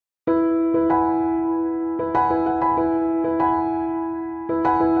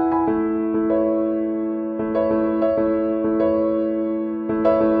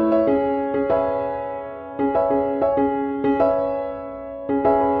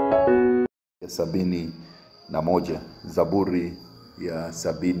Zaburi ya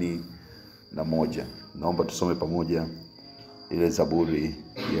 71. Naomba tusome pamoja ile Zaburi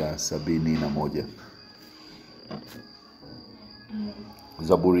ya 71.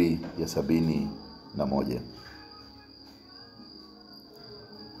 Zaburi ya 71.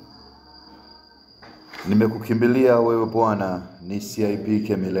 Nimekukimbilia wewe Bwana,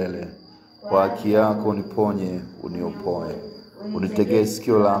 nisiaibike milele. Kwa haki yako niponye, uniopoe. Unitegee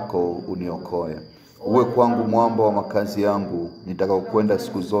sikio lako, uniokoe. Uwe kwangu mwamba wa makazi yangu, nitakaokwenda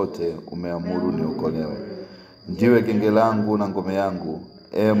siku zote, umeamuru niokolewe. Ndiwe genge langu na ngome yangu,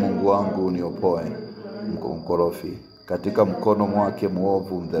 Mungu wangu uniopoe mkorofi, katika mkono mwake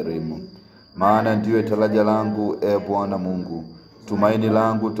muovu mdhalimu. Maana ndiwe taraja langu, Bwana Mungu, tumaini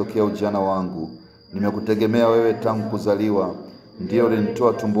langu tokea ujana wangu. Nimekutegemea wewe tangu kuzaliwa, ndiye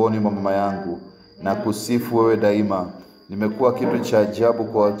ulinitoa tumboni mwa mama yangu, na kusifu wewe daima. Nimekuwa kitu cha ajabu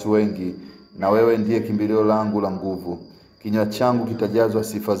kwa watu wengi, na wewe ndiye kimbilio langu la nguvu. Kinywa changu kitajazwa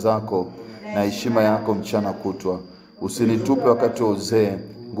sifa zako na heshima yako mchana kutwa. Usinitupe wakati wa uzee,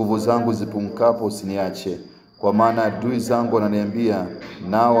 nguvu zangu zipungukapo usiniache. Kwa maana adui zangu wananiambia,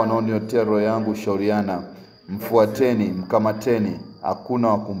 nao wanaoniotea roho yangu shauriana, mfuateni, mkamateni, hakuna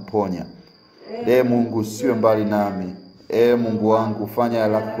wa kumponya. Mungu usiwe mbali nami. Mungu wangu, fanya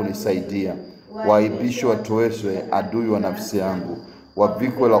haraka kunisaidia. Waaibishwe watoweshwe adui wa nafsi yangu.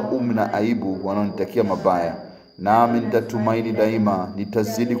 Wavikwe laumu na aibu wanaonitakia mabaya. Nami nitatumaini daima,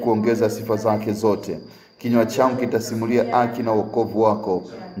 nitazidi kuongeza sifa zake zote. Kinywa changu kitasimulia haki na wokovu wako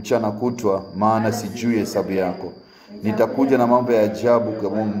mchana kutwa, maana sijui hesabu yako. Nitakuja na mambo ya ajabu kwa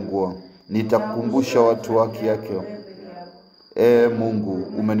Mungu. Nitakukumbusha watu haki yake. Mungu,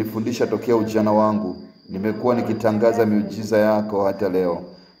 umenifundisha tokea ujana wangu. Nimekuwa nikitangaza miujiza yako hata leo,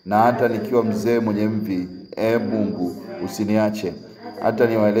 na hata nikiwa mzee mwenye mvi. Mungu, usiniache hata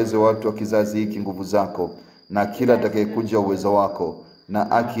niwaeleze watu wa kizazi hiki nguvu zako, na kila atakayekuja uwezo wako. Na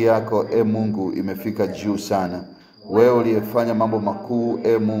haki yako, Mungu, imefika juu sana. Wewe uliyefanya mambo makuu,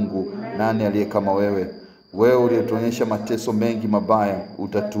 Mungu, nani aliye kama wewe? Wewe uliyetuonyesha mateso mengi mabaya,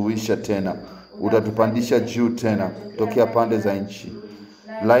 utatuisha tena. Utatupandisha juu tena tokea pande za nchi.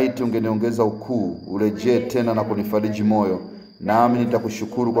 Laiti ungeniongeza ukuu, urejee tena na kunifariji moyo. Nami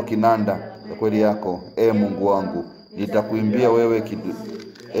nitakushukuru kwa kinanda ya kweli yako, Mungu wangu. Nitakuimbia wewe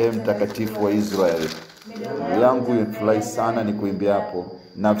mtakatifu wa Israeli. Roho yangu inafurahi sana nikuimbiapo,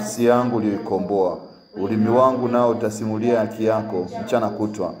 nafsi yangu uliyoikomboa. Ulimi wangu nao utasimulia haki yako mchana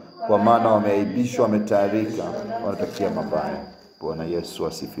kutwa, kwa maana wameaibishwa, wametayarika, wanatakia mabaya. Bwana Yesu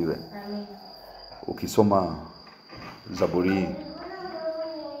asifiwe. Ukisoma Zaburi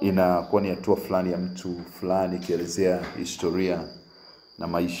inakuwa ni hatua fulani ya mtu fulani kielezea historia na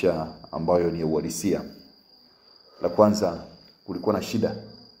maisha ambayo ni uhalisia. La kwanza, kulikuwa na shida,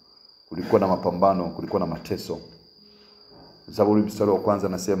 kulikuwa na mapambano, kulikuwa na mateso. Zaburi mstari wa kwanza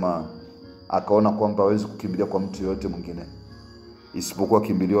nasema, akaona kwamba hawezi kukimbilia kwa mtu yote mwingine isipokuwa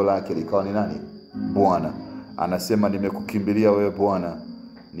kimbilio lake likawa ni nani? Bwana. Anasema, nimekukimbilia wewe Bwana,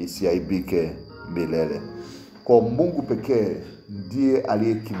 nisiaibike milele. Kwa Mungu pekee ndiye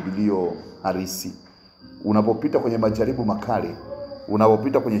aliyekimbilio harisi. Unapopita kwenye majaribu makali,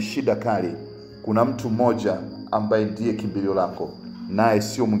 unapopita kwenye shida kali, kuna mtu mmoja ambaye ndiye kimbilio lako, naye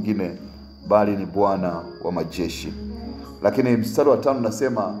sio mwingine bali ni Bwana wa majeshi. Lakini mstari wa 5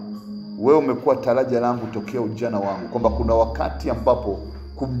 nasema, wewe umekuwa taraja langu tokea ujana wangu. Kwamba kuna wakati ambapo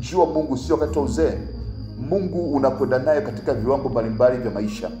kumjua Mungu sio wakati wa uzee. Mungu unakwenda naye katika viwango mbalimbali vya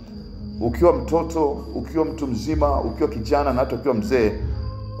maisha. Ukiwa mtoto, ukiwa mtu mzima, ukiwa kijana na hata ukiwa mzee,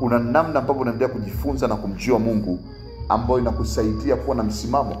 kuna namna ambapo unaendelea kujifunza na kumjua Mungu, ambayo inakusaidia kuwa na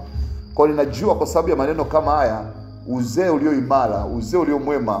msimamo. Kwa ninajua kwa sababu ya maneno kama haya, uzee ulio imara, uzee ulio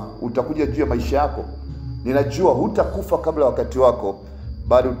mwema utakuja juu ya maisha yako. Ninajua hutakufa kabla wakati wako,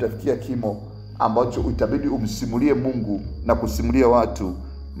 bali utafikia kimo ambacho utabidi umsimulie Mungu na kusimulia watu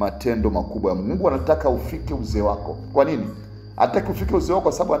matendo makubwa ya Mungu. Mungu anataka ufike uzee wako. Kwa nini? Hataki ufike uzee wako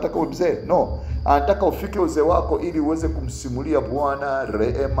kwa sababu anataka uwe mzee. No, anataka ufike uzee wako ili uweze kumsimulia Bwana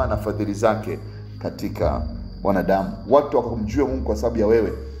rehema na fadhili zake katika wanadamu. Watu wakamjue Mungu kwa sababu ya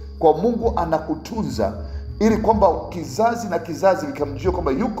wewe. Kwa Mungu anakutunza ili kwamba kizazi na kizazi vikamjue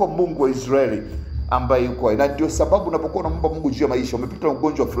kwamba yuko Mungu wa Israeli ambaye yuko. Na ndio sababu unapokuwa unamwomba Mungu juu ya maisha, umepita na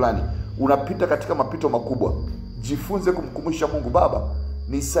ugonjwa fulani, unapita katika mapito makubwa, jifunze kumkumbusha Mungu, Baba,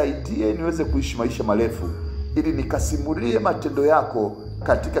 nisaidie niweze kuishi maisha marefu ili nikasimulie matendo yako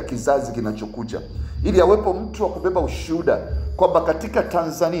katika kizazi kinachokuja, ili awepo mtu wa kubeba ushuhuda kwamba katika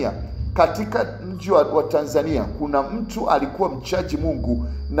Tanzania, katika mji wa Tanzania kuna mtu alikuwa mchaji Mungu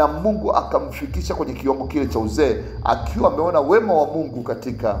na Mungu akamfikisha kwenye kiwango kile cha uzee akiwa ameona wema wa Mungu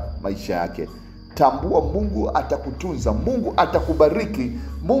katika maisha yake. Tambua, Mungu atakutunza, Mungu atakubariki,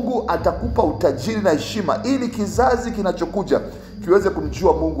 Mungu atakupa utajiri na heshima ili kizazi kinachokuja kiweze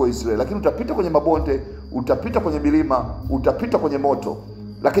kumjua Mungu wa Israeli. Lakini utapita kwenye mabonde, utapita kwenye milima, utapita kwenye moto,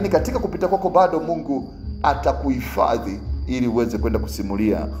 lakini katika kupita kwako bado Mungu atakuhifadhi ili uweze kwenda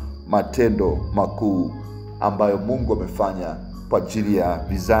kusimulia matendo makuu ambayo Mungu amefanya kwa ajili ya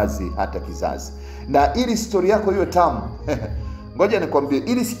vizazi hata kizazi. Na ili story yako iwe tamu ngoja nikwambie,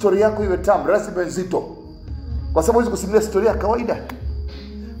 ili story yako iwe tamu lazima nzito, kwa sababu huwezi kusimulia story ya kawaida.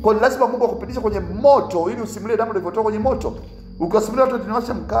 Kwa lazima Mungu akupitisha kwenye moto ili usimulie damu ilivyotoka kwenye moto. Ukiwasimulia watu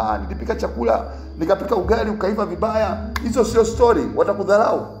tunawasha mkaa, nilipika chakula, nikapika ugali ukaiva vibaya, hizo sio story.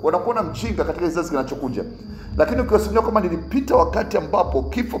 Watakudharau, watakuona mjinga katika kizazi kinachokuja. Lakini ukiwasimulia kama nilipita wakati ambapo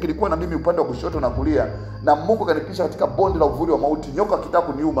kifo kilikuwa na mimi upande wa kushoto na kulia, na Mungu kanipisha katika bonde la uvuli wa mauti, nyoka akitaka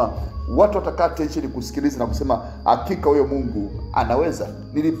kuniuma, watu watakaa tension kusikiliza na kusema hakika huyo Mungu anaweza.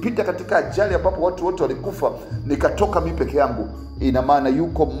 Nilipita katika ajali ambapo watu wote walikufa, nikatoka mimi peke yangu. Ina maana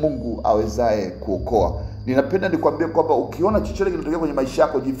yuko Mungu awezaye kuokoa. Ninapenda nikwambie kwamba ukiona chochote kinatokea kwenye maisha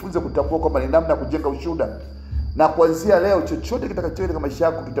yako, jifunze kutambua kwamba ni namna ya kujenga ushuhuda. Na kuanzia leo chochote kitakachotokea katika maisha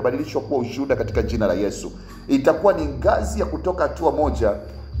yako kitabadilishwa kuwa ushuhuda katika jina la Yesu. Itakuwa ni ngazi ya kutoka hatua moja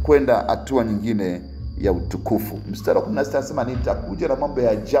kwenda hatua nyingine ya utukufu. Mstari wa 16 anasema nitakuja na mambo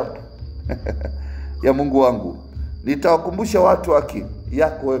ya ajabu ya Mungu wangu. Nitawakumbusha watu haki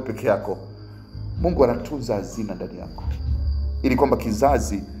yako wewe peke yako. Mungu anatunza hazina ndani yako, ili kwamba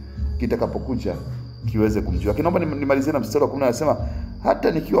kizazi kitakapokuja kiweze kumjua. Kinaomba nimalizie na mstari wa 10 anasema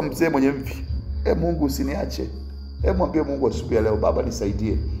hata nikiwa mzee mwenye mvi, Mungu usiniache. Mwambie Mungu asubuhi ya leo, Baba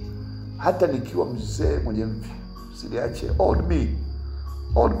nisaidie. Hata nikiwa mzee mwenye mvi, usiniache. Hold me.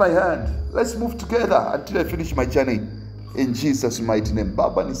 Hold my hand. Let's move together until I finish my journey. In Jesus mighty name.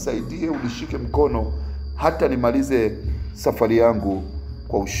 Baba nisaidie, unishike mkono hata nimalize safari yangu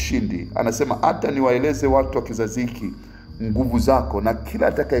kwa ushindi. Anasema hata niwaeleze watu wa kizazi hiki nguvu zako, na kila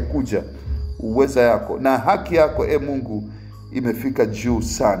atakayekuja uweza yako na haki yako Mungu imefika juu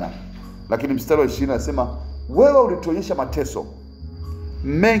sana. Lakini mstari wa 20 anasema wewe ulituonyesha mateso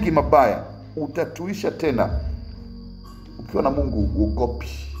mengi mabaya, utatuisha tena. Ukiwa na Mungu uogopi.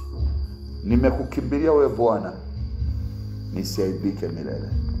 Nimekukimbilia wewe Bwana, nisiaibike milele.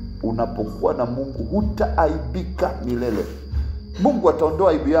 Unapokuwa na Mungu hutaaibika milele. Mungu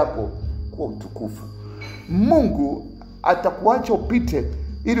ataondoa aibu yako kwa utukufu. Mungu atakuacha upite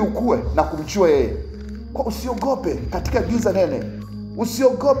ili ukue na kumjua yeye. Kwa usiogope katika giza nene.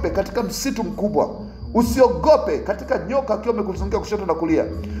 Usiogope katika msitu mkubwa. Usiogope katika nyoka akiwa amekuzunguka kushoto na kulia.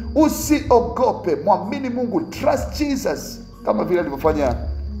 Usiogope, muamini Mungu, trust Jesus, kama vile alivyofanya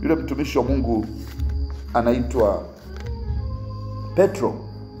yule mtumishi wa Mungu anaitwa Petro.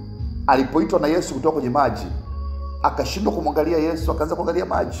 Alipoitwa na Yesu kutoka kwenye maji, akashindwa kumwangalia Yesu, akaanza kuangalia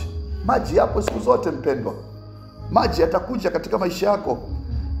maji. Maji yapo siku zote mpendwa. Maji yatakuja katika maisha yako.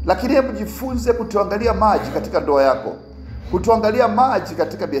 Lakini hebu jifunze kutuangalia maji katika ndoa yako, kutuangalia maji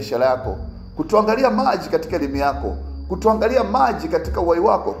katika biashara yako, kutuangalia maji katika elimu yako, kutuangalia maji katika uhai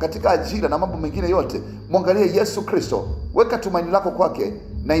wako, katika ajira na mambo mengine yote. Mwangalie Yesu Kristo. Weka tumaini lako kwake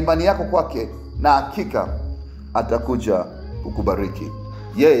na imani yako kwake, na hakika atakuja kukubariki.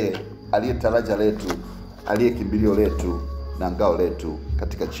 Yeye aliye taraja letu, aliye kimbilio letu na ngao letu,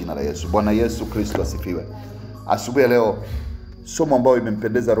 katika jina la Yesu. Bwana Yesu Kristo asifiwe. Asubuhi leo somo ambalo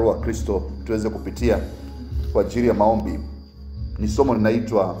imempendeza Roho wa Kristo tuweze kupitia kwa ajili ya maombi ni somo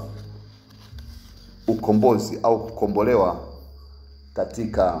linaitwa ukombozi au kukombolewa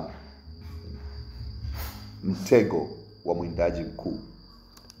katika mtego wa mwindaji mkuu.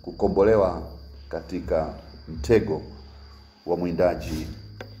 Kukombolewa katika mtego wa mwindaji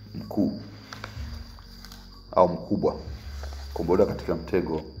mkuu au mkubwa. Kukombolewa katika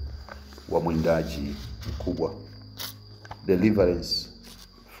mtego wa mwindaji mkubwa. Deliverance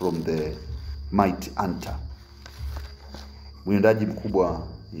from the mighty hunter. Mwindaji mkubwa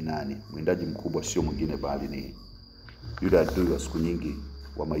ni nani? Mwindaji mkubwa sio mwingine bali ni yule adui wa siku nyingi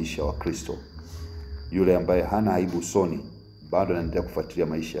wa maisha wa Kristo. Yule ambaye hana aibu usoni, bado anaendelea kufuatilia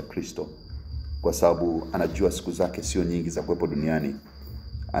maisha ya Kristo, kwa sababu anajua siku zake sio nyingi za kuwepo duniani.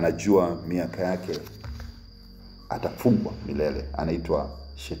 Anajua miaka yake atafungwa milele. Anaitwa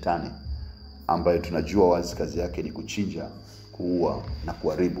Shetani, ambaye tunajua wazi kazi yake ni kuchinja, kuua na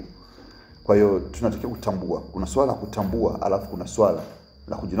kuharibu. Kwa hiyo tunatakiwa kutambua. Kuna swala la kutambua, alafu kuna swala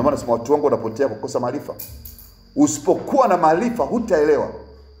la kujua. Maana nasema watu wangu wanapotea kwa kukosa maarifa. Usipokuwa na maarifa hutaelewa.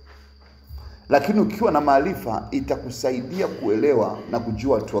 Lakini ukiwa na maarifa itakusaidia kuelewa na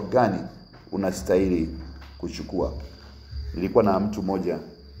kujua hatua gani unastahili kuchukua. Nilikuwa na mtu mmoja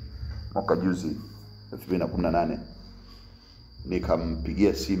mwaka juzi 2018.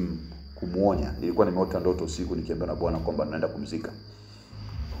 Nikampigia simu kumuonya. Nilikuwa nimeota ndoto usiku nikiambia na Bwana kwamba naenda kumzika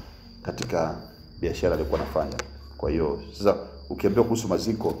katika biashara alikuwa anafanya. Kwa hiyo sasa ukiambiwa kuhusu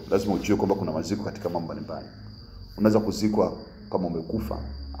maziko lazima ujue kwamba kuna maziko katika mambo mbalimbali. Unaweza kuzikwa kama umekufa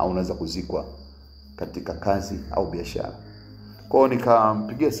au unaweza kuzikwa katika kazi au biashara. Kwa hiyo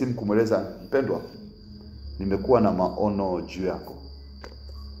nikampigia simu kumweleza, mpendwa, nimekuwa na maono juu yako.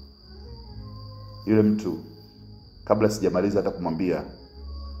 Yule mtu kabla sijamaliza hata kumwambia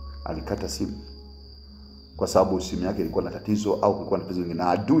alikata simu, kwa sababu simu yake ilikuwa na tatizo au kulikuwa na tatizo lingine, na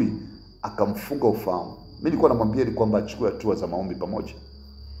adui akamfunga ufahamu. Mimi nilikuwa namwambia ni kwamba achukue hatua za maombi pamoja,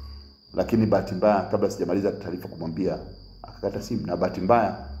 lakini bahati mbaya kabla sijamaliza taarifa kumwambia akakata simu, na bahati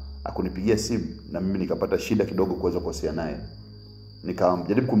mbaya akunipigia simu na mimi nikapata shida kidogo kuweza kuwasiliana naye.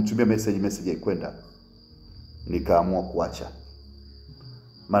 Nikamjaribu kumtumia message haikwenda. Nikaamua kuacha.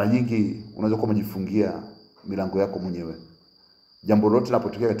 Mara nyingi unaweza kuwa umejifungia milango yako mwenyewe. Jambo lolote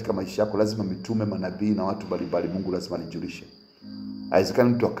linapotokea katika maisha yako lazima mitume, manabii na watu mbalimbali Mungu lazima alijulishe. Haiwezekani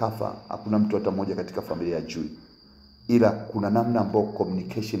mtu akafa hakuna mtu hata mmoja katika familia ya juu. Ila kuna namna ambayo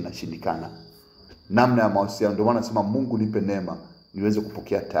communication inashindikana. Namna ya mawasiliano. Ndio maana nasema Mungu nipe neema niweze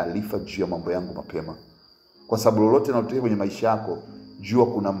kupokea taarifa juu ya mambo yangu mapema. Kwa sababu lolote linalotokea kwenye maisha yako, jua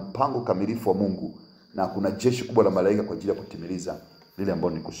kuna mpango kamilifu wa Mungu na kuna jeshi kubwa la malaika kwa ajili ya kutimiliza lile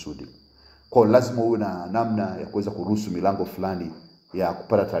ambalo ni kusudi. Kwa lazima uwe na namna ya kuweza kuruhusu milango fulani ya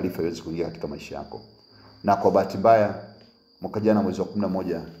kupata taarifa iweze kuingia katika maisha yako. Na kwa bahati mbaya mwaka jana mwezi wa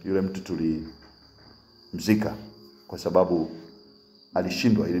 11 yule mtu tulimzika kwa sababu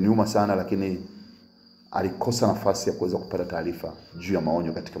alishindwa. Iliniuma sana, lakini alikosa nafasi ya kuweza kupata taarifa juu ya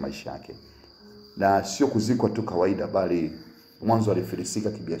maonyo katika maisha yake. Na sio kuzikwa tu kawaida, bali mwanzo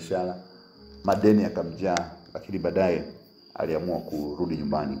alifilisika kibiashara, madeni yakamjaa, lakini baadaye aliamua kurudi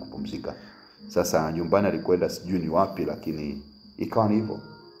nyumbani kupumzika. Sasa nyumbani alikwenda sijui ni wapi, lakini ikawa ni hivyo.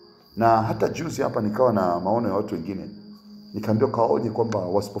 Na hata juzi hapa nikawa na maono ya watu wengine. Nikaambiwa kaoje kwamba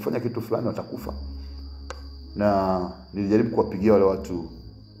wasipofanya kitu fulani watakufa. Na nilijaribu kuwapigia wale watu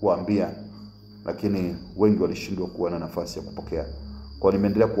kuambia, lakini wengi walishindwa kuwa na nafasi ya kupokea. Kwa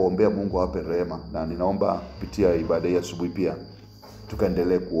nimeendelea kuombea Mungu awape rehema, na ninaomba kupitia ibada hii asubuhi pia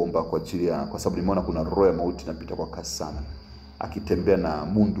tukaendelee kuomba kwa ajili ya, kwa sababu nimeona kuna roho ya mauti inapita kwa kasi sana akitembea na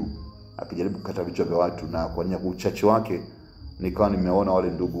mundu akijaribu kukata vichwa vya watu. Na kwa nia uchache wake nikawa nimeona wale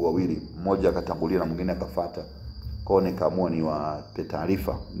ndugu wawili, mmoja akatangulia na mwingine akafuata. Kwa hiyo nikaamua niwape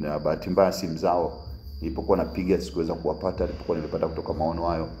taarifa, na bahati mbaya simu zao nilipokuwa napiga sikuweza kuwapata nilipokuwa nilipata kutoka maono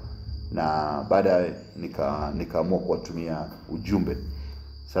hayo. Na baadaye nikaamua kuwatumia ujumbe.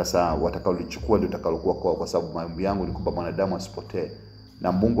 Sasa watakaolichukua ndio utakalokuwa kwao, kwa sababu maombi yangu ni kwamba mwanadamu asipotee.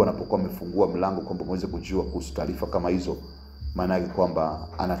 Na Mungu anapokuwa amefungua mlango kwamba muweze kujua kuhusu taarifa kama hizo, maana yake kwamba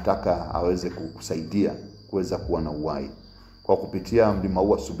anataka aweze kukusaidia kuweza kuwa na uhai. Kwa kupitia mlima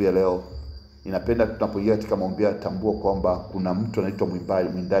huu asubuhi leo, ninapenda tunapoingia katika maombi tambua kwamba kuna mtu anaitwa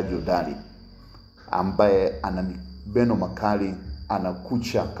mwindaji hodari ambaye ana mibeno makali,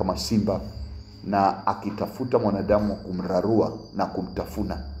 anakucha kama simba, na akitafuta mwanadamu kumrarua na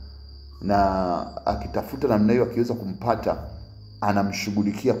kumtafuna. Na akitafuta namna hiyo akiweza kumpata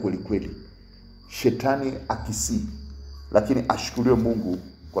anamshughulikia kweli kweli. Shetani akisi, lakini ashukuriwe Mungu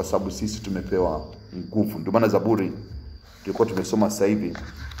kwa sababu sisi tumepewa nguvu. Ndio maana Zaburi tulikuwa tumesoma sasa hivi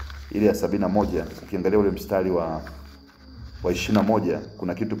ile ya 71, ukiangalia ule mstari wa 21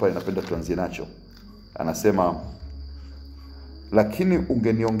 kuna kitu pale napenda tuanzie nacho. Anasema, lakini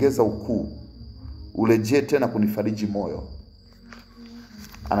ungeniongeza ukuu, urejee tena kunifariji moyo.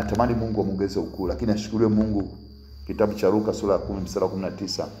 Anatamani Mungu amuongeze ukuu, lakini ashukuriwe Mungu. Kitabu cha Luka sura ya 10 mstari wa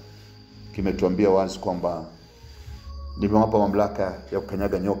 19 kimetuambia wazi kwamba nimewapa mamlaka ya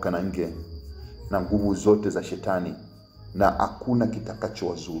kukanyaga nyoka na nge na nguvu zote za shetani, na hakuna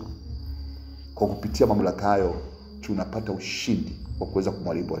kitakachowazuru. Kwa kupitia mamlaka hayo tunapata ushindi wa kuweza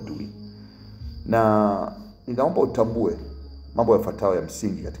kumharibu adui. Na ninaomba utambue mambo yafuatayo ya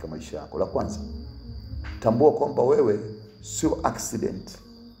msingi katika maisha yako. La kwanza, tambua kwamba wewe sio accident.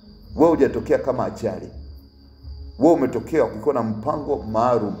 Wewe hujatokea kama ajali. Wewe umetokea ukiwa na mpango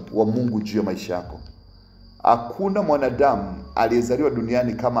maalum wa Mungu juu ya maisha yako. Hakuna mwanadamu aliyezaliwa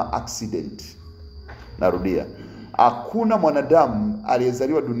duniani kama accident. Narudia, hakuna mwanadamu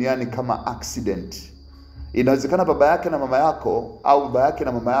aliyezaliwa duniani kama accident. Inawezekana baba yake na mama yako, au baba yake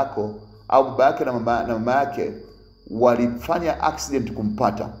na mama yako, au baba yake na mama yake walifanya accident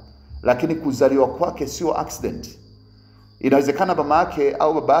kumpata, lakini kuzaliwa kwake sio accident. Inawezekana mama yake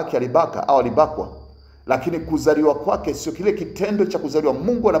au baba yake alibaka au alibakwa, lakini kuzaliwa kwake sio kile kitendo cha kuzaliwa.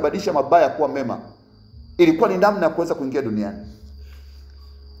 Mungu anabadilisha mabaya kuwa mema. Ilikuwa ni namna ya kuweza kuingia duniani.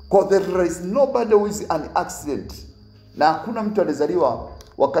 There is nobody who is an accident. Na hakuna mtu alizaliwa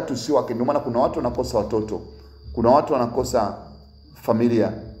wakati usio wake. Ndio maana kuna watu wanakosa watoto, kuna watu wanakosa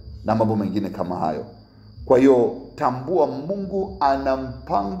familia na mambo mengine kama hayo. Kwa hiyo tambua, Mungu ana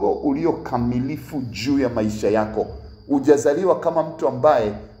mpango uliokamilifu juu ya maisha yako. Hujazaliwa kama mtu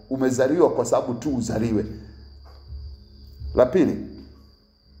ambaye umezaliwa kwa sababu tu uzaliwe. La pili,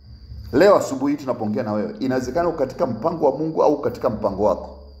 leo asubuhi tunapoongea na wewe, inawezekana uko katika mpango wa Mungu au katika mpango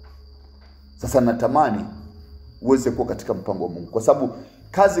wako. Sasa natamani uweze kuwa katika mpango wa Mungu, kwa sababu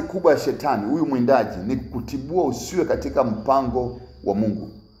kazi kubwa ya shetani, huyu mwindaji, ni kutibua usiwe katika mpango wa Mungu.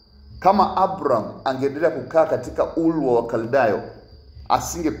 Kama Abraham angeendelea kukaa katika ulu wa Wakaldayo,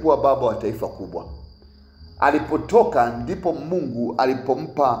 asingekuwa baba wa taifa kubwa. Alipotoka ndipo Mungu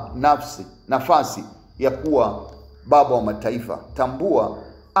alipompa nafasi ya kuwa baba wa mataifa. Tambua,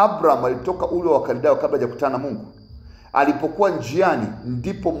 Abraham alitoka ulu wa Wakaldayo kabla hajakutana na Mungu. Alipokuwa njiani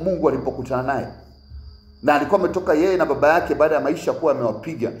ndipo Mungu alipokutana naye. Na alikuwa ametoka yeye na baba yake baada ya maisha kuwa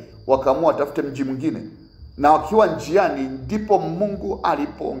amewapiga, wakaamua watafute mji mwingine. Na wakiwa njiani ndipo Mungu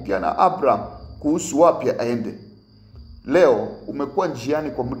alipoongea na Abraham kuhusu wapi aende. Leo umekuwa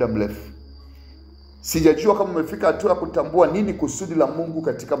njiani kwa muda mrefu. Sijajua kama umefika hatua ya kutambua nini kusudi la Mungu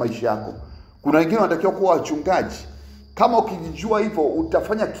katika maisha yako. Kuna wengine wanatakiwa kuwa wachungaji. Kama ukijijua hivyo,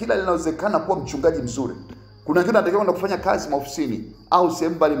 utafanya kila linalowezekana kuwa mchungaji mzuri. Kuna wengine wanatakiwa kufanya kazi maofisini au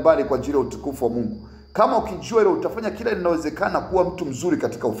sehemu mbalimbali kwa ajili ya utukufu wa Mungu. Kama ukijua hilo, utafanya kila linalowezekana kuwa mtu mzuri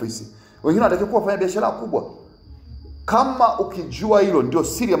katika ofisi. Wengine wanatakiwa kuwa wafanya biashara kubwa. Kama ukijua hilo, ndio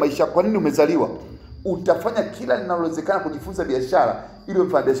siri ya maisha. Kwa nini umezaliwa? Utafanya kila linalowezekana kujifunza biashara ili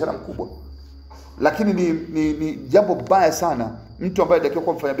ufanye biashara mkubwa. Lakini ni jambo baya sana mtu ambaye anatakiwa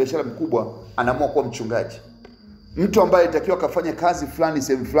kuwa mfanya biashara mkubwa anaamua kuwa mchungaji. Mtu ambaye anatakiwa kafanya kazi fulani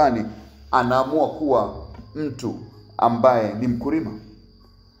sehemu fulani anaamua kuwa mtu ambaye ni mkulima.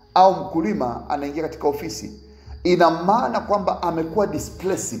 Au mkulima anaingia katika ofisi. Ina maana kwamba amekuwa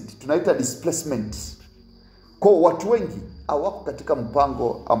displaced. Tunaita displacement. Kwa watu wengi hawako katika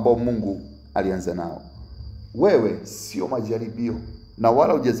mpango ambao Mungu alianza nao. Wewe sio majaribio, na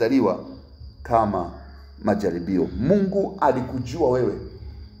wala hujazaliwa kama majaribio. Mungu alikujua wewe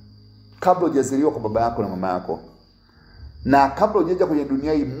kabla hujazaliwa kwa baba yako na mama yako. Na kabla hujaja kwenye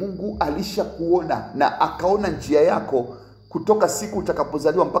dunia hii, Mungu alishakuona na akaona njia yako kutoka siku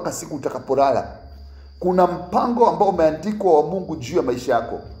utakapozaliwa mpaka siku utakapolala. Kuna mpango ambao umeandikwa wa Mungu juu ya maisha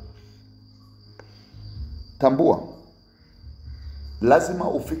yako. Tambua, lazima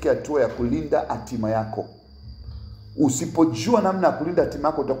ufike hatua ya kulinda hatima yako. Usipojua namna ya kulinda hatima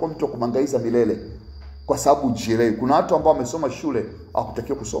yako, utakuwa mtu wa kumangaiza milele kwa sababu ujielewi. Kuna watu ambao wamesoma shule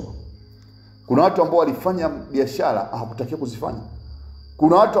hawakutakiwa kusoma. Kuna watu ambao walifanya biashara hawakutakiwa kuzifanya.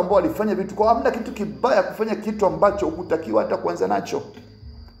 Kuna watu ambao walifanya vitu kwa hamna kitu kibaya kufanya kitu ambacho hukutakiwa hata kuanza nacho.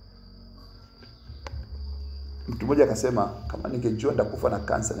 Mtu mmoja akasema, kama ningejua nitakufa na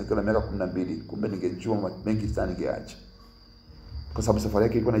kansa nikiwa na miaka 12, kumbe ningejua mengi sana ningeacha. Kwa sababu safari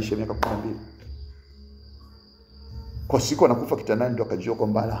yake ilikuwa inaishia miaka 12. Kwa siku anakufa kitandani ndio akajua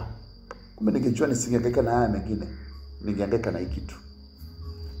kwamba kumbe ningejua nisingehangaika na haya mengine, ningehangaika na hiki kitu.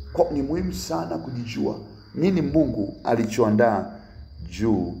 Kwa ni muhimu sana kujijua nini Mungu alichoandaa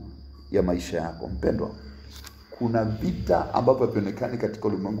juu ya maisha yako. Mpendwa, kuna vita ambavyo havionekani katika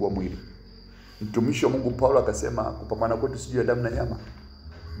ulimwengu wa mwili. Mtumishi wa Mungu Paulo akasema, kupambana kwetu si juu ya damu na nyama,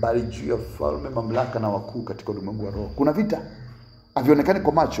 bali juu ya falme, mamlaka na wakuu katika ulimwengu wa roho. Kuna vita havionekani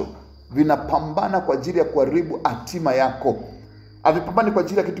kwa macho, vinapambana kwa ajili ya kuharibu hatima yako. Havipambani kwa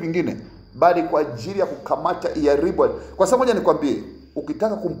ajili ya kitu kingine, bali kwa ajili ya kukamata iharibu. Kwa sababu moja nikwambie,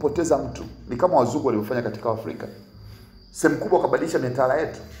 ukitaka kumpoteza mtu ni kama wazungu waliofanya katika Afrika. Sehemu kubwa wakabadilisha mitaala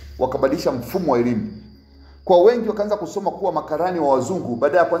yetu, wakabadilisha mfumo wa elimu. Kwa wengi wakaanza kusoma kuwa makarani wa wazungu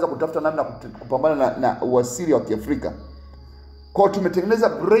baada ya kuanza kutafuta namna kupambana na uasili wa Kiafrika. Kwa tumetengeneza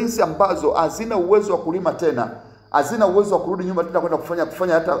brains ambazo hazina uwezo wa kulima tena, hazina uwezo wa kurudi nyuma tena kwenda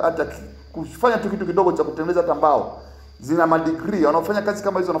kufanya hata kufanya tu kitu kidogo cha kutengeneza hata mbao. Zina madigrii, wanaofanya kazi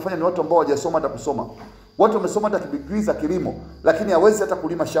kama hizo wanafanya ni watu ambao hawajasoma hata kusoma. Watu wamesoma hata degree za kilimo, lakini hawezi hata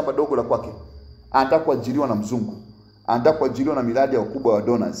kulima shamba dogo la kwake. Anataka kuajiriwa na mzungu, anataka kuajiriwa na miradi ya ukubwa wa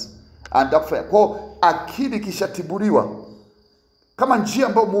donors, anataka kufanya. Kwa akili kishatibuliwa kama njia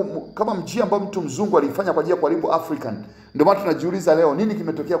ambayo mtu mzungu alifanya kwa ajili ya kuharibu African. Ndio maana tunajiuliza leo, nini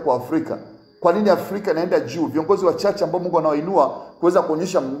kimetokea kwa Afrika? Kwa nini Afrika inaenda juu? Viongozi wachache ambao Mungu anawainua kuweza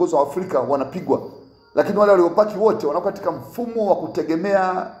kuonyesha mwongozo wa Afrika wanapigwa. Lakini wale waliopaki wote wanakuwa katika mfumo wa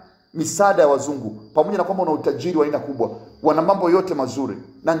kutegemea misaada ya wazungu, pamoja na kwamba una utajiri wa aina kubwa, wana mambo yote mazuri.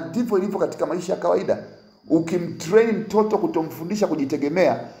 Na ndivyo ilivyo katika maisha ya kawaida. Ukimtrain mtoto kutomfundisha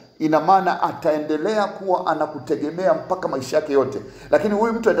kujitegemea, ina maana ataendelea kuwa anakutegemea mpaka maisha yake yote. Lakini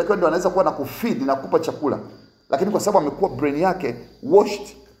huyu mtu anatakiwa ndio anaweza kuwa na kufeed na kukupa chakula, lakini kwa sababu amekuwa brain yake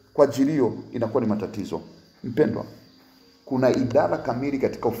washed kwa ajili hiyo, inakuwa ni matatizo. Mpendwa, kuna idara kamili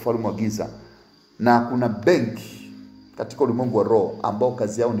katika ufalme wa giza, na kuna benki katika ulimwengu wa roho ambao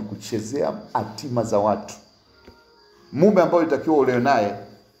kazi yao ni kuchezea hatima za watu. Mume ambao itakiwa ule naye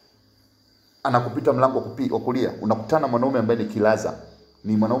anakupita mlango wa kulia, unakutana mwanaume ambaye ni kilaza,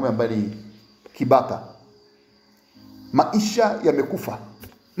 ni mwanaume ambaye ni kibaka. Maisha yamekufa.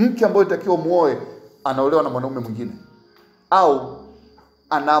 Mke ambaye itakiwa muoe anaolewa na mwanaume mwingine, au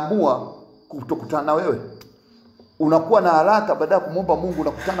anaamua kutokutana na wewe. Unakuwa na haraka, baada ya kumwomba Mungu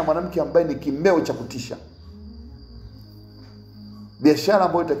unakutana na mwanamke ambaye ni kimeo cha kutisha. Biashara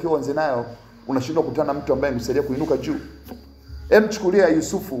ambayo itakiwa uanze nayo, unashindwa kukutana na mtu ambaye msaidia kuinuka juu. Chukulia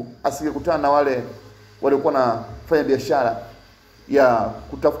Yusufu asingekutana na wale waliokuwa nafanya biashara ya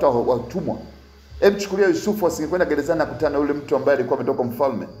kutafuta watumwa. Chukulia Yusufu asingekwenda gerezani na kukutana na yule mtu ambaye alikuwa ametoka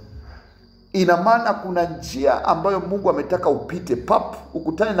mfalme. Ina maana kuna njia ambayo Mungu ametaka upite,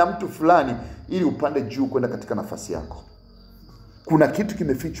 ukutane na mtu fulani ili upande juu kwenda katika nafasi yako. Kuna kitu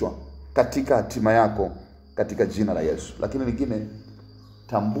kimefichwa katika hatima yako katika jina la Yesu. Lakini lingine,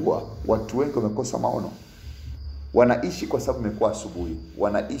 tambua watu wengi wamekosa maono. Wanaishi kwa sababu imekuwa asubuhi,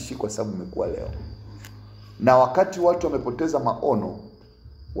 wanaishi kwa sababu imekuwa leo. Na wakati watu wamepoteza maono,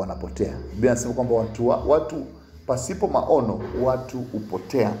 wanapotea. Biblia inasema kwamba watu pasipo maono watu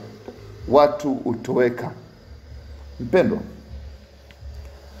hupotea, watu hutoweka. Mpendwa,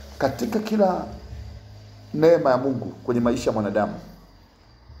 katika kila neema ya Mungu kwenye maisha ya mwanadamu,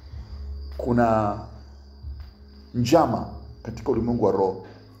 kuna njama katika ulimwengu wa roho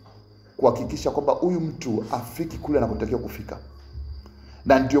kuhakikisha kwamba huyu mtu afiki kule anakotakiwa kufika.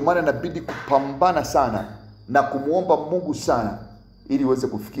 Na ndio maana inabidi kupambana sana na kumuomba Mungu sana ili uweze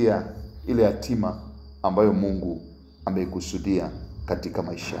kufikia ile hatima ambayo Mungu ameikusudia katika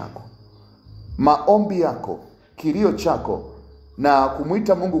maisha yako. Maombi yako, kilio chako na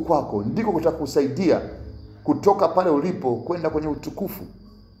kumuita Mungu kwako ndiko kutakusaidia kutoka pale ulipo kwenda kwenye utukufu.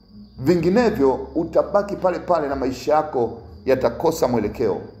 Vinginevyo utabaki pale pale na maisha yako yatakosa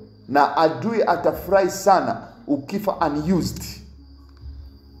mwelekeo, na adui atafurahi sana ukifa unused,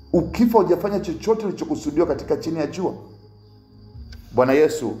 ukifa hujafanya chochote ulichokusudiwa katika chini ya jua. Bwana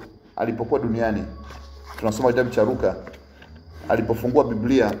Yesu alipokuwa duniani, tunasoma kitabu cha Luka, alipofungua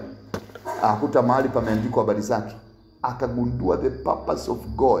Biblia akakuta mahali pameandikwa habari zake, akagundua the purpose of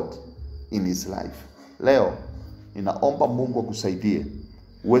God in his life. Leo ninaomba Mungu akusaidie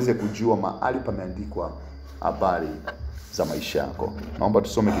uweze kujua mahali pameandikwa habari za maisha yako. Naomba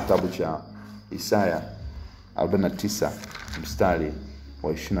tusome kitabu cha Isaya 49 mstari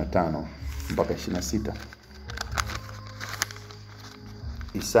wa 25 mpaka 26.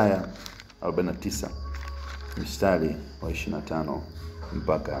 Isaya 49 mstari wa 25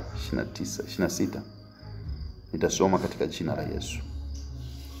 mpaka 26. Nitasoma katika jina la Yesu.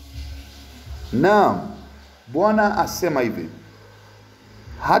 Naam, Bwana asema hivi: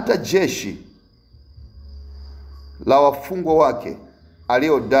 hata jeshi la wafungwa wake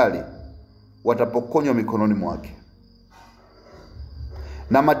aliodali watapokonywa mikononi mwake,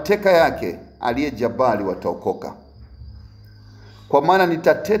 na mateka yake aliyejabali wataokoka. Kwa maana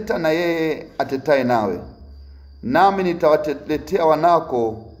nitateta na yeye atetaye nawe, nami nitawaletea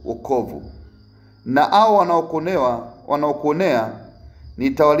wanako wokovu, na hao wanaokuonea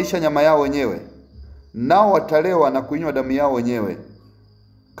nitawalisha nyama yao wenyewe, nao watalewa na kuinywa damu yao wenyewe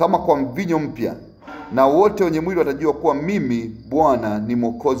kama kwa mvinyo mpya, na wote wenye mwili watajua kuwa mimi Bwana ni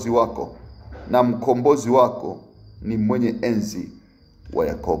Mwokozi wako na mkombozi wako, ni mwenye enzi wa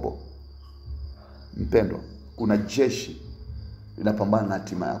Yakobo. Mpendwa, kuna jeshi linapambana na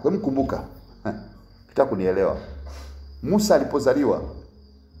hatima yako. Hebu kumbuka, kitaka kunielewa, Musa alipozaliwa,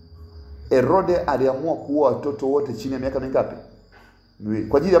 Herode aliamua kuua watoto wote chini ya miaka mingapi? Miwili,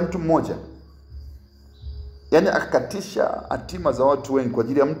 kwa ajili ya mtu mmoja. Yaani akakatisha hatima za watu wengi kwa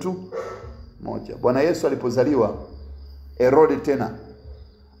ajili ya mtu mmoja. Bwana Yesu alipozaliwa, Herode tena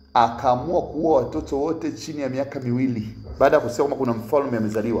akaamua kuua watoto wote chini ya miaka miwili, baada ya kusema kuna mfalme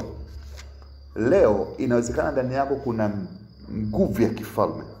amezaliwa. Leo inawezekana ndani yako kuna nguvu ya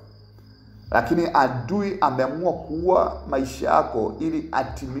kifalme, lakini adui ameamua kuua maisha yako ili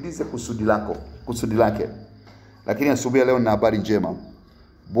atimilize kusudi lake. Lakini asubuhi leo na habari njema.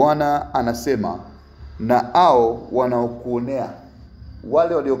 Bwana anasema, na hao wanaokuonea,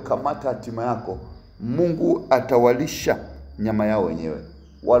 wale waliokamata hatima yako, Mungu atawalisha nyama yao wenyewe.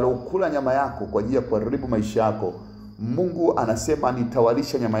 waliokula nyama yako kwa ajili ya kuharibu maisha yako, Mungu anasema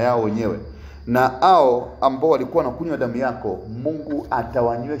nitawalisha nyama yao wenyewe. Na hao ambao walikuwa wanakunywa damu yako, Mungu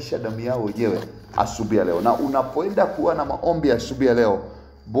atawanywesha damu yao wenyewe asubuhi ya leo. Na unapoenda kuwa na maombi ya asubuhi ya leo,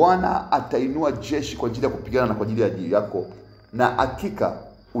 Bwana atainua jeshi kwa ajili ya kupigana na kwa ajili ya ajili yako, na hakika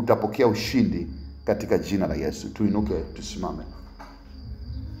utapokea ushindi katika jina la Yesu. Tuinuke, tusimame.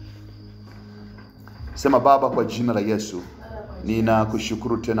 Sema, Baba, kwa jina la Yesu,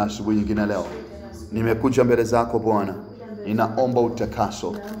 ninakushukuru tena asubuhi nyingine leo. Nimekuja mbele zako Bwana. Ninaomba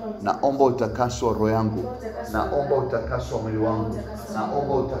utakaso. Naomba utakaso wa roho yangu. Naomba utakaso wa mwili wangu.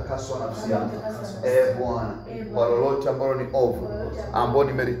 Naomba utakaso wa nafsi yangu. Bwana, kwa lolote ambalo ni ovu ambalo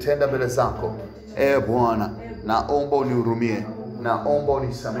nimelitenda mbele zako, Bwana, naomba unihurumie. Naomba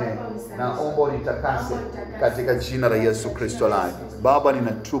unisamehe. Naomba unitakase katika jina la Yesu Kristo aliye. Baba,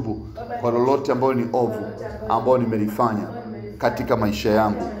 ninatubu kwa lolote ambalo ni ovu ambalo nimelifanya katika maisha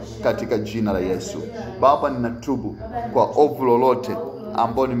yangu katika jina la Yesu. Baba, ninatubu kwa ovu lolote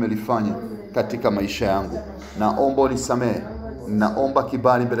ambalo nimelifanya katika maisha yangu. Naomba unisamehe. Naomba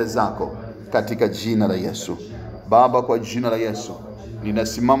kibali mbele zako katika jina la Yesu. Baba, kwa jina la Yesu,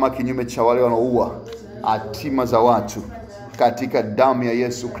 ninasimama kinyume cha wale wanaoua hatima za watu katika damu ya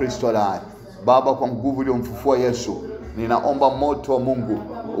Yesu Kristo aliye. Baba, kwa nguvu iliyomfufua Yesu, ninaomba moto wa Mungu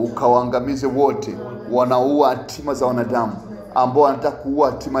ukawaangamize wote wanaoua hatima za wanadamu, ambao wanataka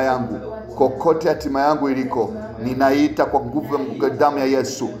kuua hatima yangu. Kokote hatima yangu iliko, ninaita kwa nguvu ya damu ya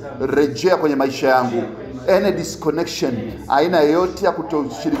Yesu, rejea kwenye maisha yangu. Any disconnection, aina yoyote ya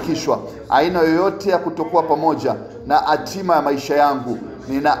kutoshirikishwa, aina yoyote ya kutokuwa pamoja na hatima ya maisha yangu,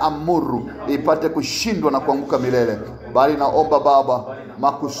 ninaamuru ipate kushindwa na kuanguka milele. Bali naomba Baba,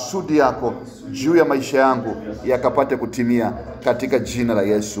 makusudi yako juu ya maisha yangu yakapate kutimia katika jina la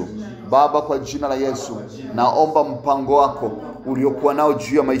Yesu. Baba, kwa jina la Yesu, naomba mpango wako uliokuwa nao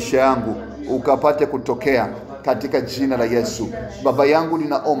juu ya maisha yangu ukapate kutokea katika jina la Yesu. Baba yangu,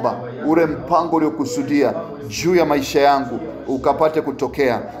 ninaomba ule mpango uliokusudia juu ya maisha yangu ukapate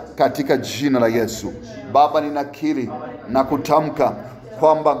kutokea katika jina la Yesu. Baba, ninakiri na kutamka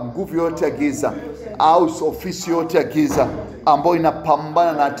kwamba nguvu yote ya giza au ofisi yote ya giza ambayo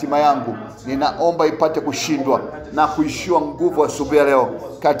inapambana na hatima yangu, ninaomba ipate kushindwa na kuishiwa nguvu asubuhi ya leo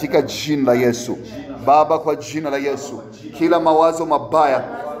katika jina la Yesu. Baba, kwa jina la Yesu, kila mawazo mabaya,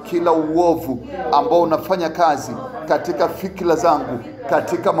 kila uovu ambao unafanya kazi katika fikra zangu,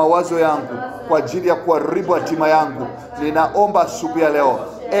 katika mawazo yangu kwa ajili ya kuharibu hatima yangu, ninaomba asubuhi ya leo,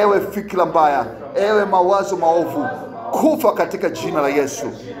 ewe fikra mbaya, ewe mawazo maovu, kufa katika jina la Yesu,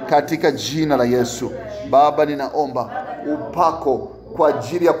 katika jina la Yesu. Baba, ninaomba upako kwa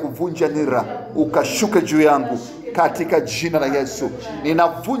ajili ya kuvunja nira ukashuke juu yangu katika jina la Yesu.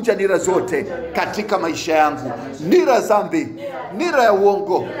 Ninavunja nira zote katika maisha yangu, nira dhambi, nira ya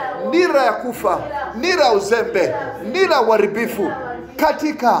uongo, nira ya kufa, nira ya uzembe, nira ya uharibifu,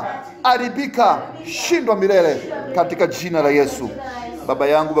 katika haribika, shindwa milele katika jina la Yesu. Baba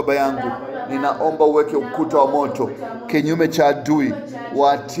yangu, ninaomba uweke ukuta wa moto kinyume cha adui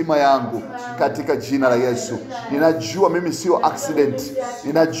wa hatima yangu katika jina la Yesu. Ninajua mimi sio accident.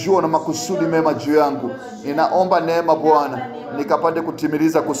 Ninajua na makusudi mema juu yangu. Ninaomba neema Bwana nikapate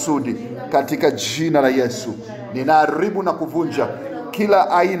kutimiliza kusudi katika jina la Yesu. Ninaharibu na kuvunja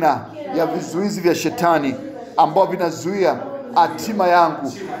kila aina ya vizuizi vya shetani ambao vinazuia hatima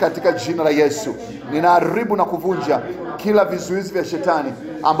yangu katika jina la Yesu. Ninaharibu na kuvunja kila vizuizi vya shetani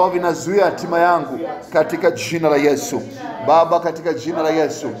ambao vinazuia hatima yangu katika jina la Yesu. Baba, katika jina la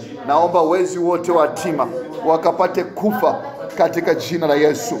Yesu, naomba wezi wote wa hatima wakapate kufa katika jina la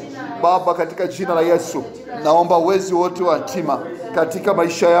Yesu. Baba, katika jina la Yesu, naomba wezi wote wa hatima katika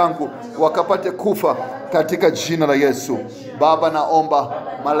maisha yangu wakapate kufa katika jina la Yesu. Baba, naomba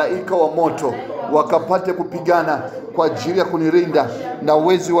malaika wa moto wakapate kupigana kwa ajili ya kunilinda na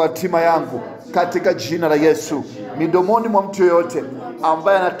wezi wa hatima yangu katika jina la Yesu. Midomoni mwa mtu yoyote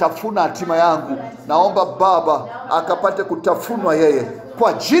ambaye anatafuna hatima yangu, naomba Baba akapate kutafunwa yeye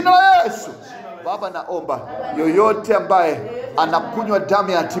kwa jina la Yesu. Baba, naomba yoyote ambaye anakunywa damu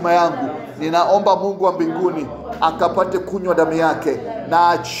ya hatima yangu, ninaomba Mungu wa mbinguni akapate kunywa damu yake na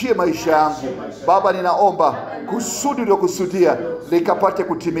achie maisha yangu. Baba, ninaomba kusudi uliokusudia likapate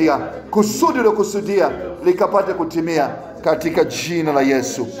kutimia, kusudi uliokusudia likapate kutimia katika jina la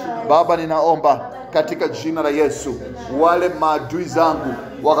Yesu. Baba, ninaomba katika jina la Yesu, wale maadui zangu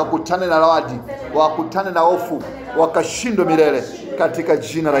wakakutane na radi, wakakutane na hofu, wakashindwe milele katika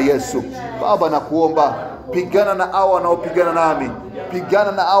jina la Yesu. Baba, nakuomba pigana na hao wanaopigana nami,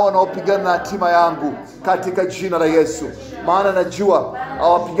 pigana na hao wanaopigana na hatima yangu katika jina la Yesu. Maana najua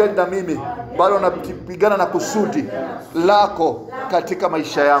hawapigani na mimi bali wanapigana na kusudi lako katika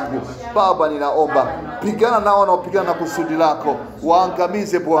maisha yangu. Baba, ninaomba pigana nao wanaopigana na kusudi lako,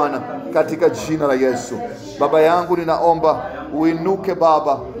 waangamize Bwana, katika jina la Yesu. Baba yangu, ninaomba uinuke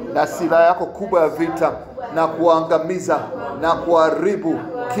Baba na silaha yako kubwa ya vita na kuangamiza na kuharibu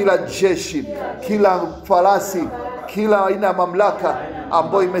kila jeshi, kila farasi, kila aina ya mamlaka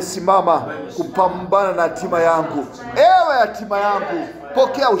ambayo imesimama kupambana na hatima yangu. Ewe hatima yangu,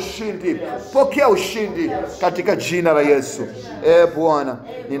 pokea ushindi, pokea ushindi katika jina la Yesu. Bwana,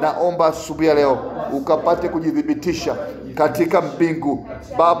 ninaomba asubuhi ya leo ukapate kujidhibitisha katika mbingu.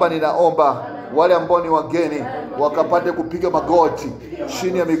 Baba, ninaomba wale ambao ni wageni wakapate kupiga magoti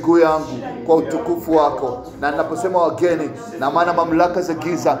chini ya miguu yangu kwa utukufu wako. Na ninaposema wageni, na maana mamlaka za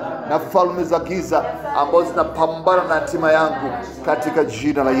giza na falme za giza ambazo zinapambana na hatima yangu katika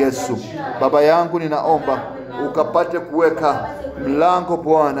jina la Yesu. Baba yangu, ninaomba ukapate kuweka mlango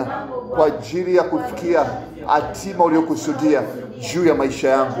Bwana kwa ajili ya kufikia hatima uliokusudia juu ya maisha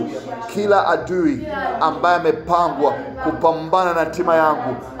yangu. Kila adui ambaye amepangwa kupambana na hatima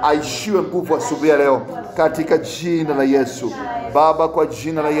yangu aishiwe nguvu asubuhi ya leo katika jina la Yesu. Baba, kwa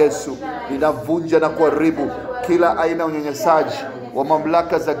jina la Yesu ninavunja na kuharibu kila aina ya unyanyasaji wa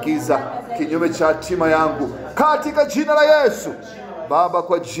mamlaka za giza kinyume cha hatima yangu katika jina la Yesu. Baba,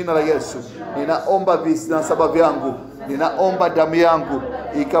 kwa jina la Yesu ninaomba vinasaba vyangu, ninaomba damu yangu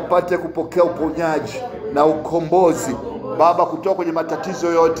ikapate kupokea uponyaji na ukombozi Baba, kutoka kwenye matatizo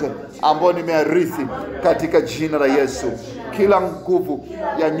yote ambayo nimearithi katika jina la Yesu. Kila nguvu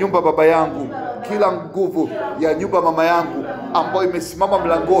ya nyumba baba yangu, kila nguvu ya nyumba mama yangu ambayo imesimama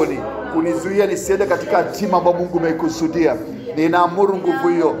mlangoni kunizuia nisiende katika hatima ambayo Mungu ameikusudia, ninaamuru nguvu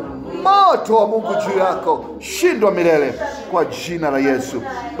hiyo, moto wa Mungu juu yako, shindwa milele kwa jina la Yesu.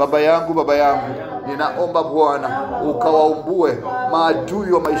 Baba yangu, ninaomba Bwana ukawaumbue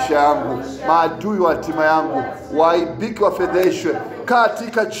maadui wa maisha yangu, maadui wa hatima yangu, waaibike, wafedheshwe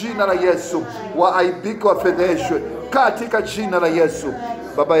katika jina la Yesu, waaibike, wafedheshwe katika jina la Yesu.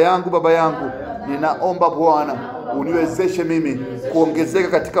 Baba yangu, ninaomba Bwana uniwezeshe mimi kuongezeka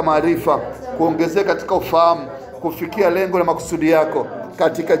katika maarifa, kuongezeka katika ufahamu, kufikia lengo la makusudi yako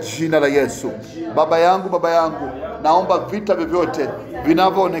katika jina la Yesu. Baba yangu, naomba vita vyovyote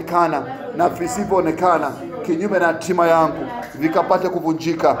vinavyoonekana na visivyoonekana kinyume na hatima yangu vikapate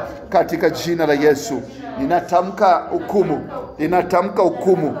kuvunjika katika jina la Yesu. Ninatamka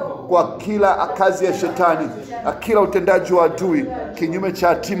hukumu kwa kila kazi ya shetani, kila utendaji wa adui kinyume cha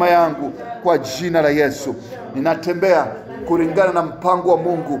hatima yangu kwa jina la Yesu. Ninatembea kulingana na mpango wa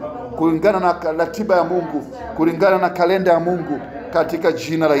Mungu, kulingana na ratiba ya Mungu, kulingana na kalenda ya Mungu katika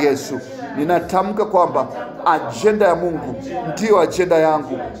jina la Yesu. Ninatamka kwamba ajenda ya Mungu ndiyo ajenda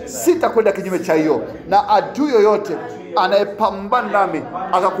yangu. Sitakwenda kinyume cha hiyo, na adui yoyote anayepambana nami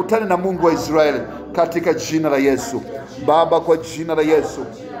akakutane na Mungu wa Israeli katika jina la Yesu. Baba, kwa jina la Yesu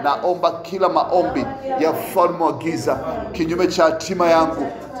naomba kila maombi ya falme wa giza kinyume cha hatima yangu,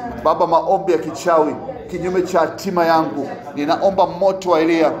 Baba, maombi ya kichawi kinyume cha hatima yangu, ninaomba moto wa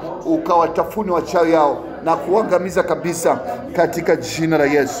Elia ukawatafuni wachawi yao na kuangamiza kabisa katika jina la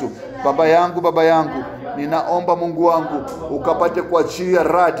Yesu. Baba yangu, ninaomba Mungu wangu ukapate kuachilia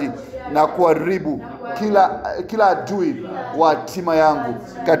radi na kuharibu kila adui wa hatima yangu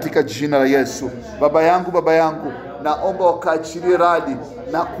katika jina la Yesu. Baba yangu, naomba wakaachilie radi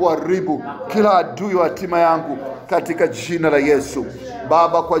na kuharibu kila adui wa hatima yangu katika jina la Yesu.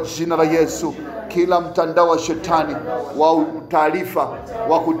 Baba, kwa jina la Yesu, kila mtandao wa shetani wa taarifa,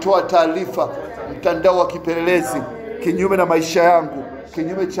 wa kutoa taarifa, mtandao wa kipelelezi kinyume na maisha yangu,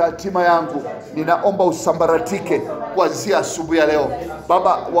 kinyume cha hatima yangu, ninaomba usambaratike kuanzia asubuhi ya leo.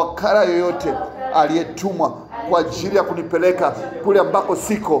 Baba, wakala yoyote aliyetumwa kwa ajili ya kunipeleka kule ambako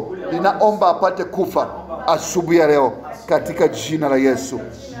siko, ninaomba apate kufa asubuhi ya leo katika jina la Yesu.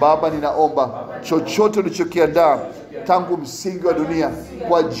 Baba, ninaomba chochote ulichokiandaa tangu msingi wa dunia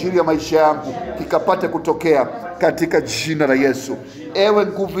kwa ajili ya maisha yangu kikapate kutokea katika jina la Yesu. Ewe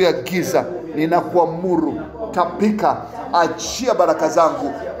nguvu ya giza, ninakuamuru tapika, achia baraka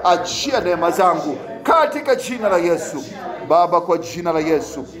zangu, achia neema zangu katika jina la Yesu. Baba, kwa jina la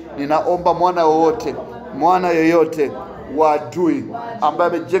Yesu ninaomba mwana yoyote wa adui ambaye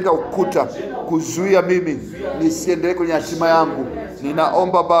amejenga ukuta kuzuia mimi nisiendelee kwenye hatima yangu,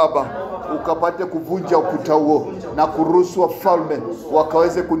 ninaomba Baba ukapate kuvunja ukuta huo na kuruhusu wafalme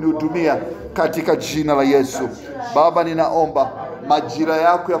wakaweze kunihudumia katika jina la Yesu. Baba, ninaomba majira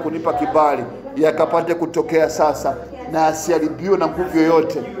yako ya kunipa kibali yakapate kutokea sasa na asiharibiwe na nguvu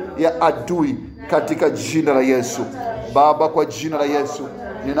yoyote ya adui katika jina la Yesu. Baba, kwa jina la Yesu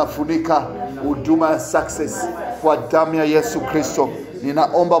ninafunika huduma ya Success kwa damu ya Yesu Kristo.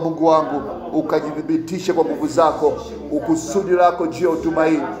 Ninaomba Mungu wangu ukajidhibitishe kwa nguvu zako, ukusudi lako juu ya huduma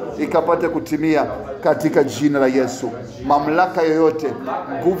hii ikapate kutimia katika jina la Yesu. Mamlaka yoyote,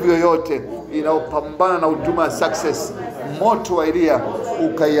 nguvu yoyote inayopambana na huduma ya success, moto wa Elia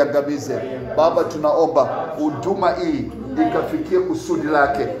ukaiangamize. Baba, tunaomba huduma hii ikafikie kusudi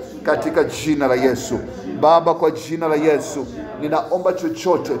lake katika jina la Yesu. Baba, kwa jina la Yesu ninaomba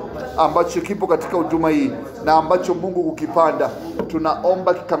chochote ambacho kipo katika huduma hii na ambacho Mungu kukipanda,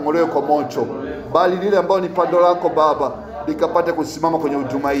 tunaomba kikang'olewe kwa moto, bali lile ambalo ni pando lako Baba likapate kusimama kwenye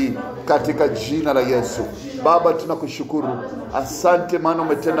huduma hii katika jina la Yesu. Baba, tunakushukuru. Asante maana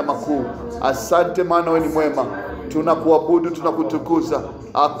umetenda makuu. Asante maana wewe ni mwema. Tunakuabudu, tunakutukuza.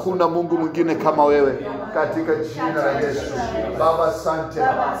 Hakuna Mungu mwingine kama wewe katika jina la Yesu. Baba, asante.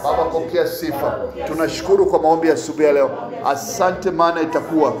 Baba, pokea sifa. Tunashukuru kwa maombi ya asubuhi ya leo. Asante maana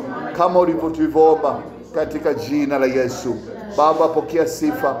itakuwa kama ulivyoomba katika jina la Yesu. Baba, pokea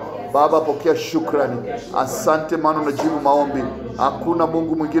sifa. Baba, pokea shukrani. Asante maana unajibu maombi. Hakuna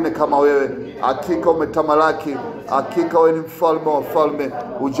Mungu mwingine kama wewe. Hakika umetamalaki. Hakika wewe ni mfalme wa falme.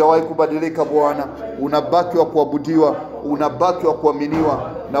 Hujawahi kubadilika Bwana. Unabaki wa kuabudiwa, unabaki wa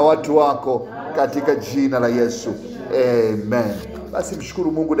kuaminiwa na watu wako katika jina la Yesu. Amen. Basi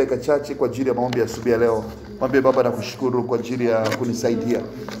mshukuru Mungu dakika chache kwa ajili ya maombi ya asubuhi ya leo. Mwambie Baba, nakushukuru kwa ajili ya kunisaidia.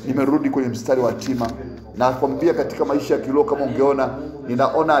 Nimerudi kwenye mstari wa hatima. Na kwambia katika maisha ya kiroho, kama ungeona,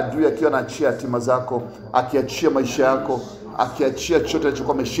 ninaona adui akiwa anaachia hatima zako, akiachia maisha yako, akiachia chote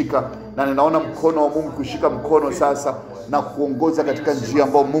alichokuwa ameshika, na ninaona mkono wa Mungu kushika mkono sasa na kuongoza katika njia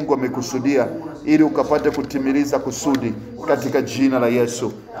ambayo Mungu amekusudia ili ukapate kutimiliza kusudi katika jina la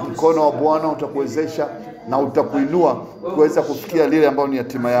Yesu. Mkono wa Bwana utakuwezesha na utakuinua kuweza kufikia lile ambalo ni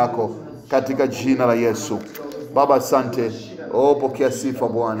hatima yako katika jina la Yesu. Baba, asante. Pokea sifa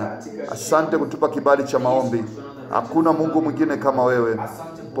Bwana. Asante kutupa kibali cha maombi. Hakuna Mungu mwingine kama wewe.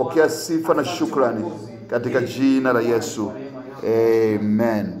 Pokea sifa na shukrani katika jina la Yesu.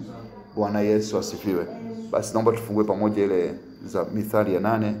 Amen. Bwana Yesu asifiwe. Basi naomba tufungue pamoja ile za Mithali ya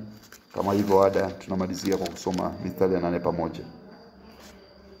 8. Kama hivyo ada, tunamalizia kwa kusoma Mithali ya 8 pamoja.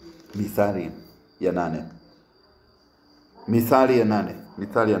 Mithali ya 8. Mithali ya 8.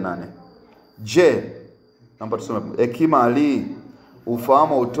 Mithali ya 8. Je, naomba tusome, hekima ali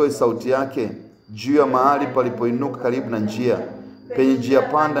ufahamu utoe sauti yake juu ya mahali palipoinuka karibu na njia, penye njia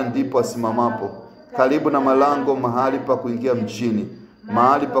panda ndipo asimamapo, karibu na malango, mahali pa kuingia mjini,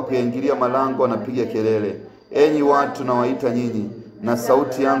 mahali pa kuingilia malango anapiga kelele. Enyi watu, na waita nyinyi, na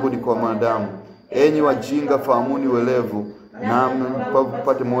sauti yangu ni kwa wanadamu. Enyi wajinga, fahamuni uelevu, na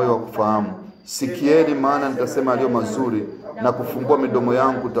mpate moyo wa kufahamu. Sikieni, maana nitasema yaliyo mazuri, na kufumbua midomo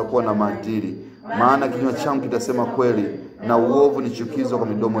yangu utakuwa na maadili. Maana kinywa changu kitasema kweli, na uovu ni chukizo kwa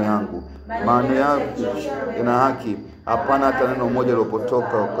midomo yangu. Maana yangu ina haki, hapana hata neno moja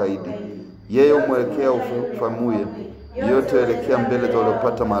lilopotoka ukaidi. Yeye umwelekea ufahamuye, yote elekea mbele za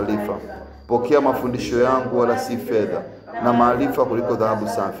waliopata maarifa. Pokea mafundisho yangu, wala si fedha, na maarifa kuliko dhahabu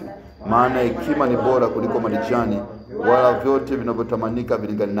safi. Maana hekima ni bora kuliko marijani, wala vyote vinavyotamanika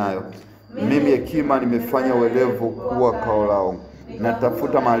vilingani nayo. Mimi hekima nimefanya uelevu kuwa kao lao,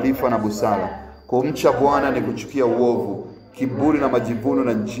 natafuta maarifa na busara. Kumcha Bwana ni kuchukia uovu, kiburi na majivuno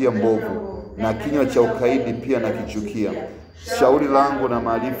na njia mbovu, na kinywa cha ukaidi pia nakichukia. Shauri langu na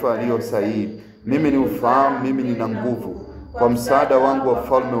maarifa yaliyo sahihi. Mimi ni ufahamu, mimi nina nguvu. Kwa msaada wangu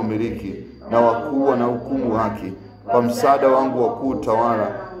wafalme umiliki, na wakuu na hukumu haki. Kwa msaada wangu wakuu tawala,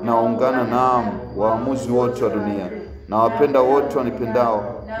 na waungana naam waamuzi wote wa dunia. Na wapenda wote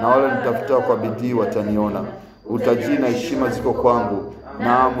wanipendao, na wale nitafutao kwa bidii wataniona. Utajiri na heshima ziko kwangu,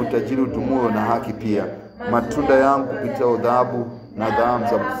 naam utajiri udumuo na haki pia. Matunda yangu hupita dhahabu na dhahabu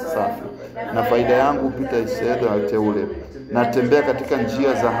za safi, na faida yangu hupita fedha ya teule. Natembea katika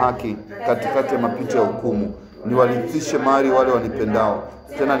njia za haki, katikati ya mapito ya hukumu. Niwarithishe mali wale wanipendao,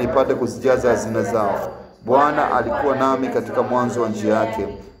 tena nipate kuzijaza hazina zao. Bwana alikuwa nami katika mwanzo wa njia yake,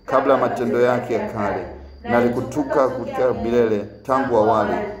 kabla ya matendo yake ya kale. Na alikutuka kutoka milele tangu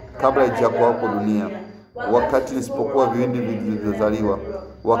awali, kabla haijakuwapo dunia. Wakati nisipokuwa viwindi vilivyozaliwa,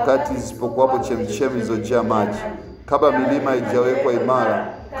 wakati nisipokuwapo chemchemi zilizojaa maji, kabla milima haijawekwa imara,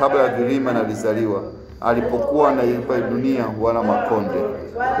 kabla ya vilima nalizaliwa. Alipokuwa anaipa dunia wala makonde,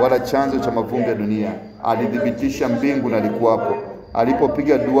 wala chanzo cha mavumbi ya dunia, alidhibitisha mbingu na alikuwapo.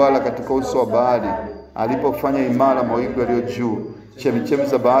 Alipopiga duara katika uso wa bahari, alipofanya imara mawingu yaliyo juu, chemchemi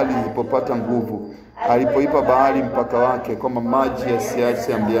za bahari zilipopata nguvu. Alipoipa bahari mpaka wake, kwamba maji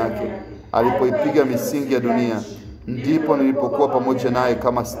yasiache amri yake. Alipoipiga misingi ya dunia, ndipo nilipokuwa pamoja naye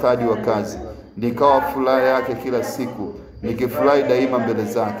kama stadi wa kazi. Nikawa furaha yake kila siku, nikifurahi daima mbele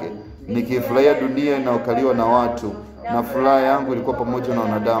zake. Nikifurahia dunia inayokaliwa na watu, na furaha yangu ilikuwa pamoja na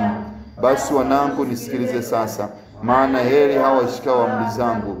wanadamu. Basi wanangu, nisikilize sasa, maana heri hawa washikao amri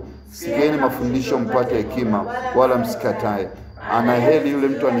zangu. Sikieni mafundisho mpate hekima, wala msikatae. Ana heri yule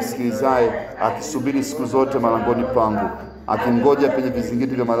mtu anisikilizaye, akisubiri siku zote malangoni pangu, akingoja penye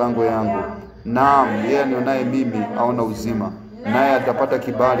vizingiti vya malango yangu. Naam, yeye anionaye mimi aona uzima, naye atapata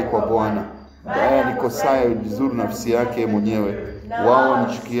kibali kwa Bwana. Baya nikosaye vizuri nafsi yake mwenyewe, wao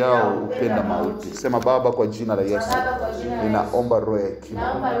nichukiao upenda mauti. Sema: Baba, kwa jina la Yesu ninaomba roho ya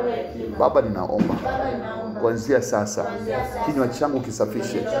hekima. Baba, ninaomba kuanzia sasa kinywa changu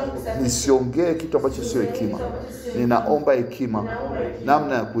kisafishe, nisiongee kitu ambacho sio hekima. Ninaomba hekima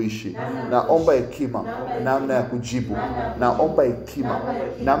namna ya kuishi, naomba hekima namna ya kujibu, naomba hekima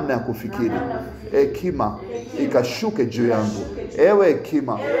namna ya kufikiri. Hekima ikashuke juu yangu. Ewe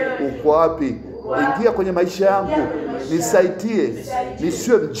hekima, uko wapi? Ingia kwenye maisha yangu, nisaidie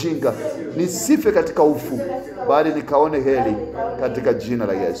nisiwe mjinga, nisife katika ufu, bali nikaone heri katika jina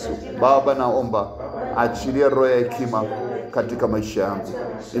la Yesu. Baba, naomba achilia roho ya hekima katika maisha yangu.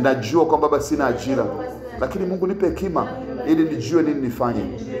 Ninajua kwamba Baba sina ajira, lakini Mungu nipe hekima ili nijue nini nifanye.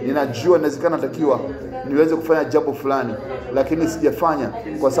 Ninajua inawezekana natakiwa niweze kufanya jambo fulani, lakini sijafanya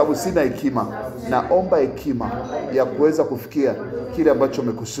kwa sababu sina hekima. Naomba hekima ya kuweza kufikia kile ambacho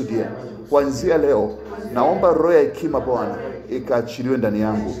umekusudia. Kuanzia leo naomba roho ya hekima Bwana ikaachiliwe ndani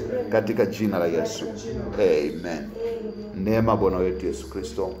yangu katika jina la Yesu. Amen. Neema Bwana wetu Yesu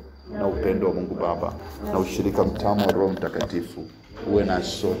Kristo na upendo wa Mungu Baba na ushirika mtamu wa Roho Mtakatifu uwe na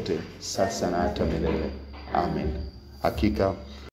sote sasa na hata milele. Amen. Hakika